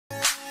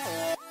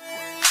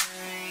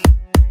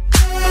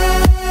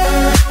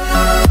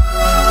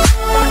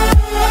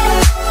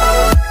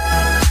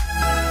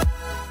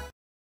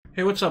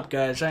what's up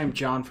guys? I am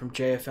John from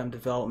JFM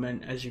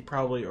Development. As you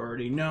probably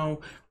already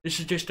know, this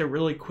is just a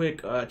really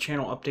quick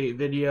channel update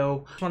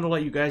video. Just want to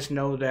let you guys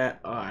know that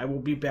I will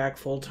be back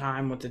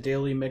full-time with the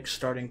daily mix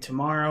starting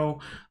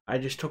tomorrow. I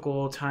just took a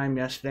little time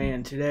yesterday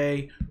and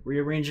today,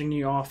 rearranging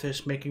the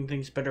office, making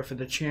things better for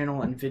the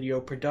channel and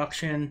video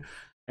production.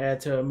 I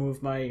had to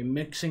move my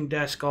mixing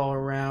desk all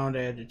around,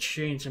 I had to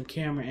change some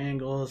camera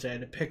angles, I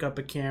had to pick up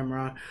a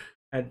camera,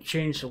 I had to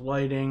change the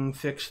lighting,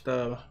 fix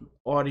the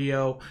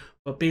audio,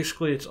 but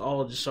basically it's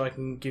all just so I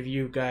can give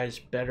you guys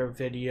better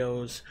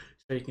videos,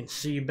 so you can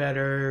see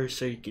better,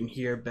 so you can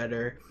hear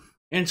better,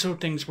 and so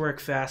things work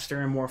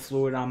faster and more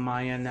fluid on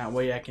my end. That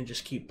way I can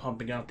just keep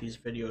pumping out these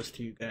videos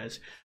to you guys,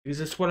 because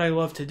it's what I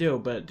love to do.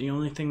 But the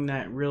only thing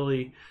that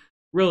really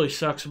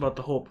sucks about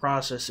the whole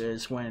process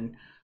is when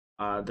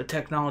the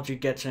technology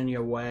gets in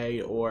your way,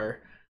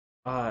 or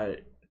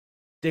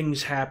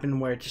things happen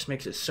where it just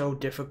makes it so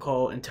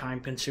difficult and time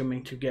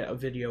consuming to get a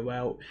video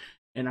out.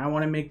 And I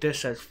want to make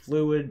this as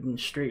fluid and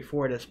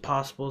straightforward as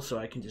possible so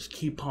I can just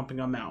keep pumping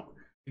them out,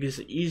 because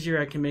the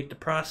easier I can make the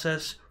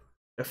process,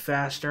 the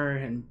faster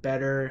and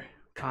better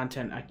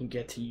content I can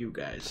get to you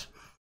guys.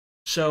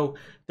 So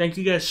thank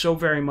you guys so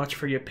very much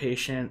for your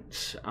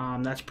patience.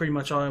 That's pretty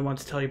much all I want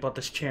to tell you about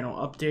this channel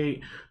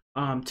update.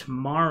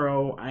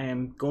 Tomorrow I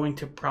am going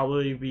to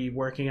probably be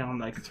working on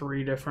like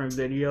 3 different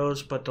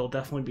videos, but there'll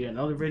definitely be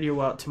another video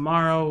out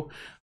tomorrow.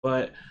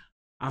 But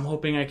I'm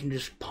hoping I can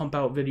just pump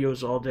out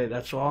videos all day.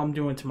 That's all I'm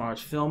doing tomorrow, is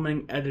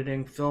filming,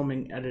 editing,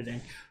 filming, editing.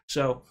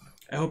 So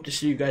I hope to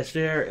see you guys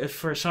there. If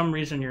for some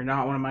reason you're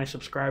not one of my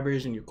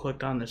subscribers and you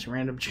clicked on this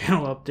random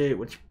channel update,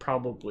 which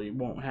probably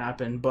won't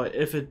happen, but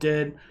if it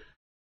did,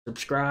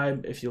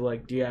 subscribe if you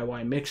like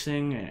DIY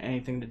mixing and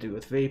anything to do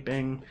with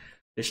vaping.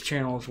 This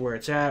channel is where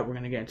it's at. We're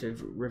going to get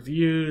into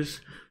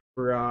reviews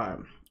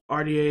for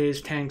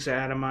RDAs, tanks,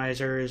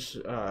 atomizers.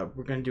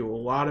 We're going to do a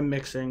lot of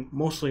mixing,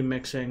 mostly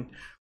mixing,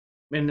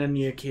 and then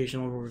the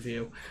occasional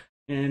review.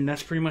 And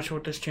that's pretty much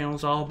what this channel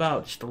is all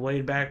about. Just a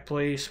laid back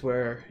place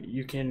where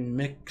you can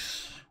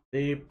mix,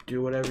 vape,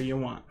 do whatever you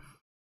want.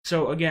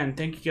 So again,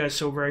 thank you guys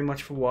so very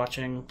much for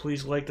watching.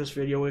 Please like this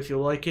video if you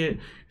like it.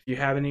 If you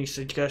have any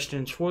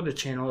suggestions for the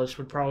channel, this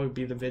would probably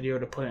be the video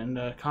to put in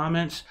the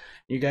comments.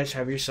 You guys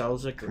have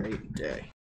yourselves a great day.